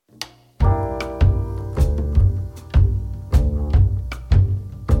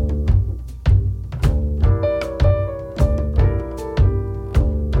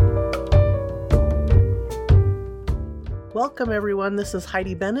Welcome, everyone. This is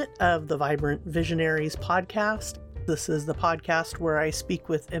Heidi Bennett of the Vibrant Visionaries podcast. This is the podcast where I speak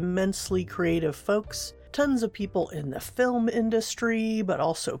with immensely creative folks, tons of people in the film industry, but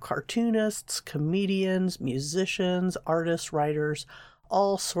also cartoonists, comedians, musicians, artists, writers,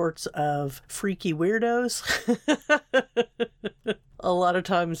 all sorts of freaky weirdos. A lot of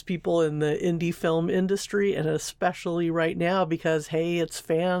times people in the indie film industry, and especially right now because, hey, it's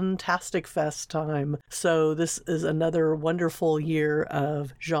Fantastic Fest time. So this is another wonderful year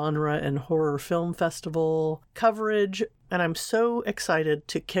of genre and horror film festival coverage. And I'm so excited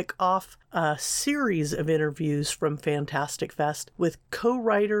to kick off a series of interviews from Fantastic Fest with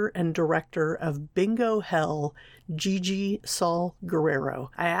co-writer and director of Bingo Hell, Gigi Saul Guerrero.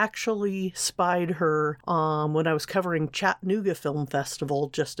 I actually spied her when I was covering Chattanooga Film Festival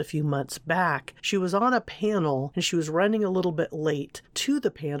just a few months back. She was on a panel and she was running a little bit late to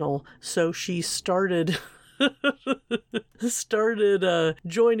the panel, so she started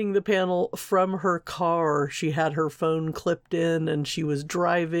joining the panel from her car. She had her phone clipped in and she was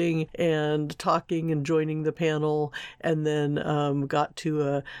driving and talking and joining the panel, and then got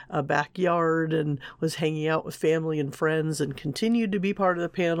to a backyard and was hanging out with family and friends and continued to be part of the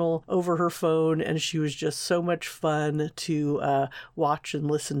panel over her phone. And she was just so much fun to watch and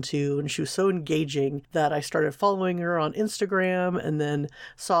listen to, and she was so engaging that I started following her on Instagram, and then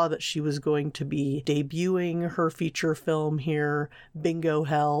saw that she was going to be debuting her feature film here, Bingo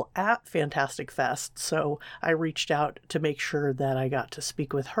Hell, at Fantastic Fest. So I reached out to make sure that I got to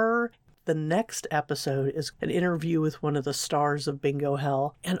speak with her. The next episode is an interview with one of the stars of Bingo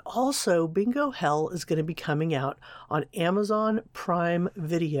Hell. And also, Bingo Hell is going to be coming out on Amazon Prime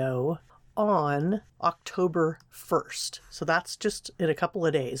Video on October 1st. So that's just in a couple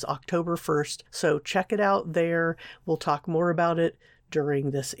of days, October 1st. So check it out there. We'll talk more about it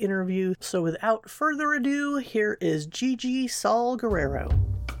during this interview. So without further ado, here is Gigi Saul Guerrero.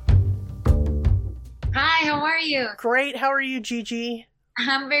 Hi, how are you? Great. How are you, Gigi?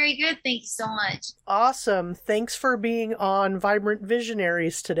 I'm very good. Thank you so much. Awesome. Thanks for being on Vibrant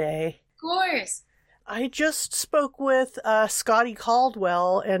Visionaries today. Of course. I just spoke with Scotty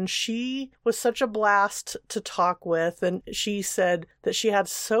Caldwell, and she was such a blast to talk with, and she said that she had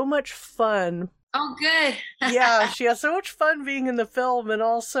so much fun. Oh, good. Yeah, she had so much fun being in the film, and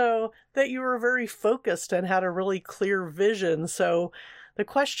also that you were very focused and had a really clear vision. So the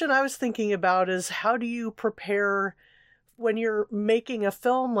question I was thinking about is, how do you prepare when you're making a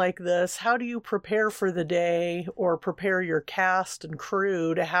film like this? How do you prepare for the day or prepare your cast and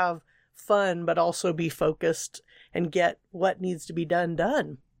crew to have fun but also be focused and get what needs to be done?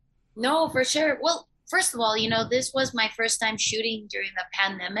 No, for sure. Well, first of all, this was my first time shooting during the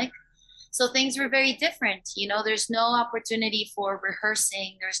pandemic. So things were very different. There's no opportunity for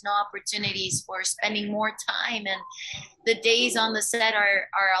rehearsing. There's no opportunities for spending more time. And the days on the set are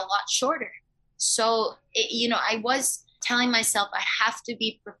a lot shorter. So, I was telling myself I have to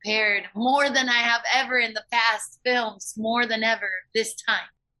be prepared more than I have ever in the past films, more than ever this time.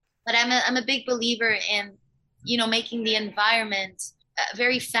 But I'm a big believer in, making the environment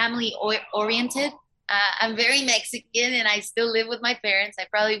very family oriented. I'm very Mexican and I still live with my parents. I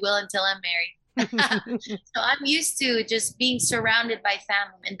probably will until I'm married. So I'm used to just being surrounded by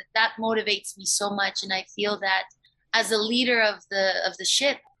family, and that motivates me so much. And I feel that as a leader of the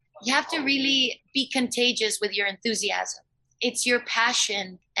ship, you have to really be contagious with your enthusiasm. It's your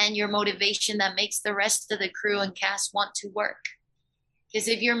passion and your motivation that makes the rest of the crew and cast want to work. Because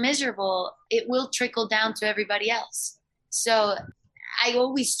if you're miserable, it will trickle down to everybody else. So I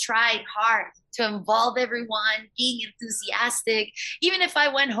always tried hard to involve everyone, being enthusiastic. Even if I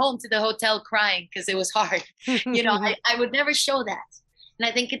went home to the hotel crying because it was hard, I would never show that. And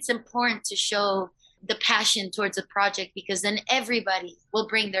I think it's important to show the passion towards a project, because then everybody will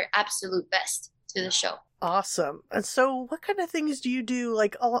bring their absolute best to the show. Awesome. And so what kind of things do you do?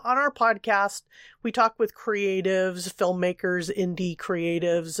 Like on our podcast, we talk with creatives, filmmakers, indie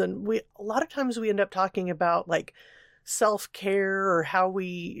creatives, and a lot of times we end up talking about like self-care or how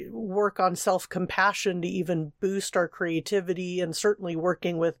we work on self-compassion to even boost our creativity, and certainly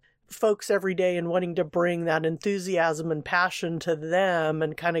working with folks every day and wanting to bring that enthusiasm and passion to them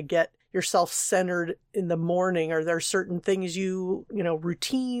and kind of get yourself centered in the morning. Are there certain things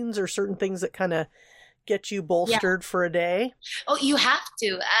routines or certain things that kind of get you bolstered for a day? Oh, you have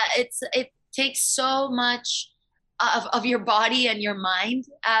to. It takes so much of your body and your mind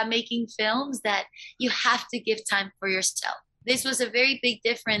making films that you have to give time for yourself. This was a very big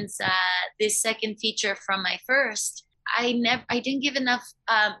difference. This second feature from my first, I didn't give enough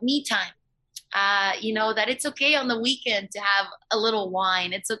me time. That it's okay on the weekend to have a little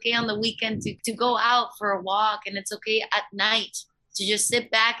wine. It's okay on the weekend to go out for a walk. And it's okay at night to just sit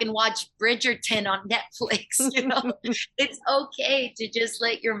back and watch Bridgerton on Netflix. It's okay to just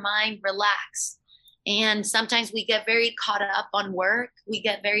let your mind relax. And sometimes we get very caught up on work. We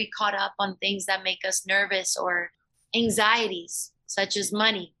get very caught up on things that make us nervous or anxieties, such as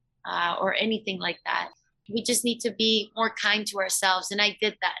money or anything like that. We just need to be more kind to ourselves. And I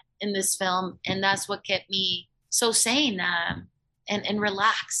did that in this film. And that's what kept me so sane and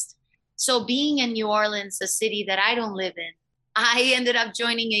relaxed. So being in New Orleans, a city that I don't live in, I ended up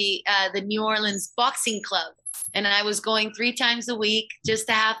joining the New Orleans Boxing Club. And I was going 3 times a week just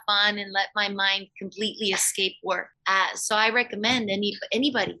to have fun and let my mind completely escape work. So I recommend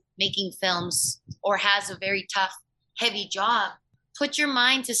anybody making films or has a very tough, heavy job, put your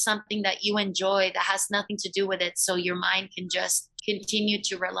mind to something that you enjoy that has nothing to do with it so your mind can just continue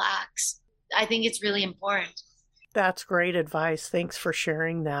to relax. I think it's really important. That's great advice. Thanks for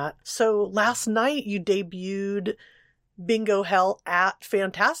sharing that. So last night you debuted Bingo Hell at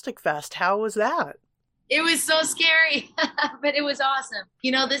Fantastic Fest. How was that? It was so scary, but it was awesome.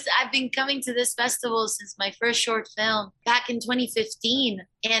 I've been coming to this festival since my first short film back in 2015.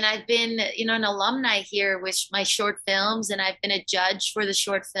 And I've been, an alumni here with my short films, and I've been a judge for the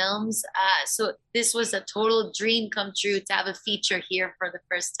short films. So this was a total dream come true to have a feature here for the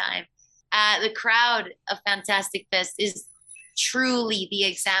first time. The crowd of Fantastic Fest is truly the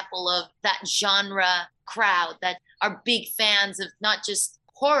example of that genre crowd that are big fans of not just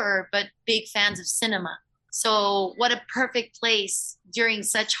horror, but big fans of cinema. So what a perfect place during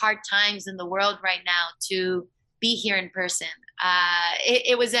such hard times in the world right now to be here in person.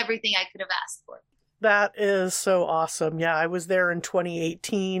 It was everything I could have asked for. That is so awesome. Yeah, I was there in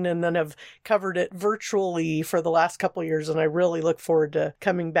 2018 and then have covered it virtually for the last couple of years. And I really look forward to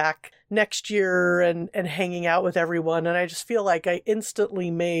coming back next year and hanging out with everyone. And I just feel like I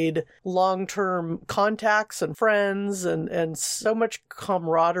instantly made long-term contacts and friends and so much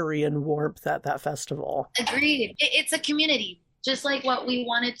camaraderie and warmth at that festival. Agreed. It's a community, just like what we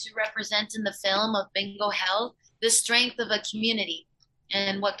wanted to represent in the film of Bingo Hell, the strength of a community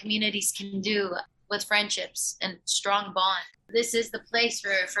and what communities can do with friendships and strong bond. This is the place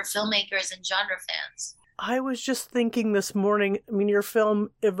for filmmakers and genre fans. I was just thinking this morning, your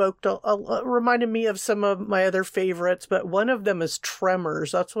film evoked reminded me of some of my other favorites, but one of them is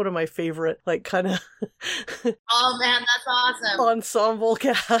Tremors. That's one of my favorite, kind of oh man, that's awesome. Ensemble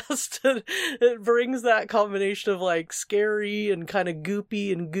cast. It brings that combination of scary and kind of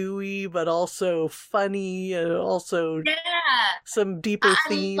goopy and gooey, but also funny and also some deeper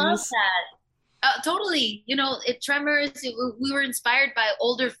themes. I love that. Totally. Tremors, we were inspired by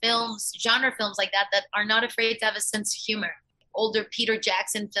older films, genre films like that are not afraid to have a sense of humor. Older Peter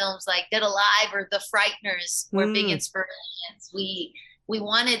Jackson films like Dead Alive or The Frighteners were big inspirations. We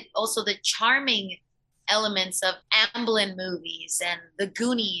wanted also the charming elements of Amblin movies and The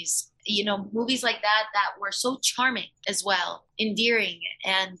Goonies, movies like that were so charming as well, endearing.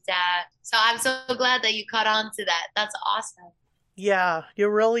 And so I'm so glad that you caught on to that. That's awesome. Yeah, you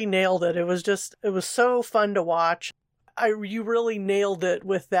really nailed it. It was so fun to watch. You really nailed it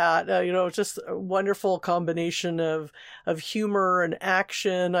with that. Just a wonderful combination of humor and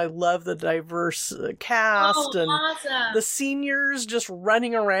action. I love the diverse cast and awesome. The seniors just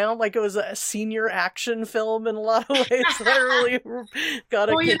running around like it was a senior action film in a lot of ways. I really got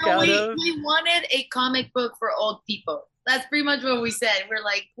a kick out of. We wanted a comic book for old people. That's pretty much what we said. We're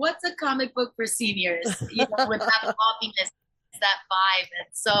like, what's a comic book for seniors? With that poppiness. That vibe. And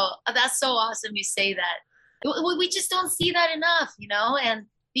so that's so awesome you say that. We just don't see that enough, and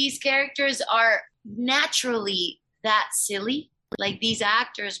these characters are naturally that silly. These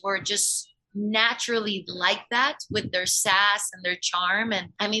actors were just naturally like that with their sass and their charm.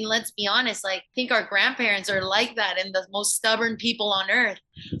 And let's be honest, I think our grandparents are like that and the most stubborn people on earth.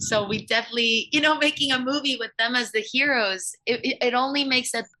 So we definitely, making a movie with them as the heroes, it only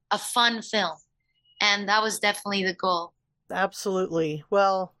makes it a fun film. And that was definitely the goal. Absolutely.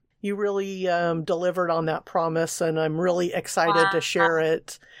 Well, you really delivered on that promise, and I'm really excited to share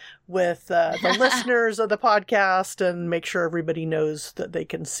it with the listeners of the podcast and make sure everybody knows that they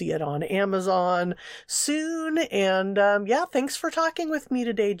can see it on Amazon soon. And thanks for talking with me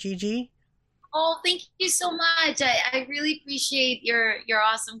today, Gigi. Oh, thank you so much. I really appreciate your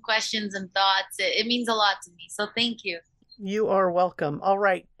awesome questions and thoughts. It means a lot to me. So thank you. You are welcome. All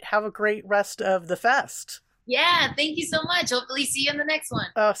right. Have a great rest of the fest. Yeah, thank you so much. Hopefully see you in the next one.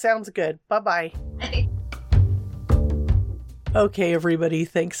 Oh, sounds good. Bye-bye. Okay, everybody,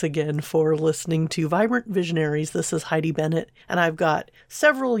 thanks again for listening to Vibrant Visionaries. This is Heidi Bennett, and I've got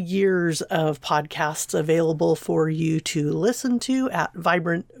several years of podcasts available for you to listen to at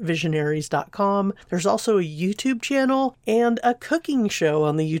vibrantvisionaries.com. There's also a YouTube channel and a cooking show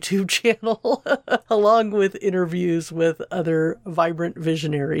on the YouTube channel, along with interviews with other Vibrant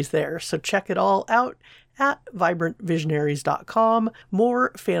Visionaries there. So check it all out at vibrantvisionaries.com.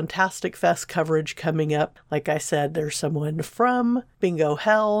 More Fantastic Fest coverage coming up. Like I said, there's someone from Bingo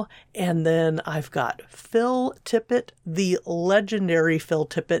Hell, and then I've got Phil Tippett, the legendary Phil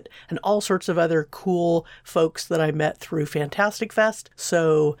Tippett, and all sorts of other cool folks that I met through Fantastic Fest.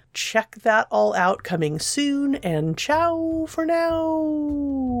 So check that all out coming soon, and ciao for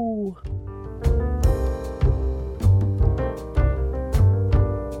now.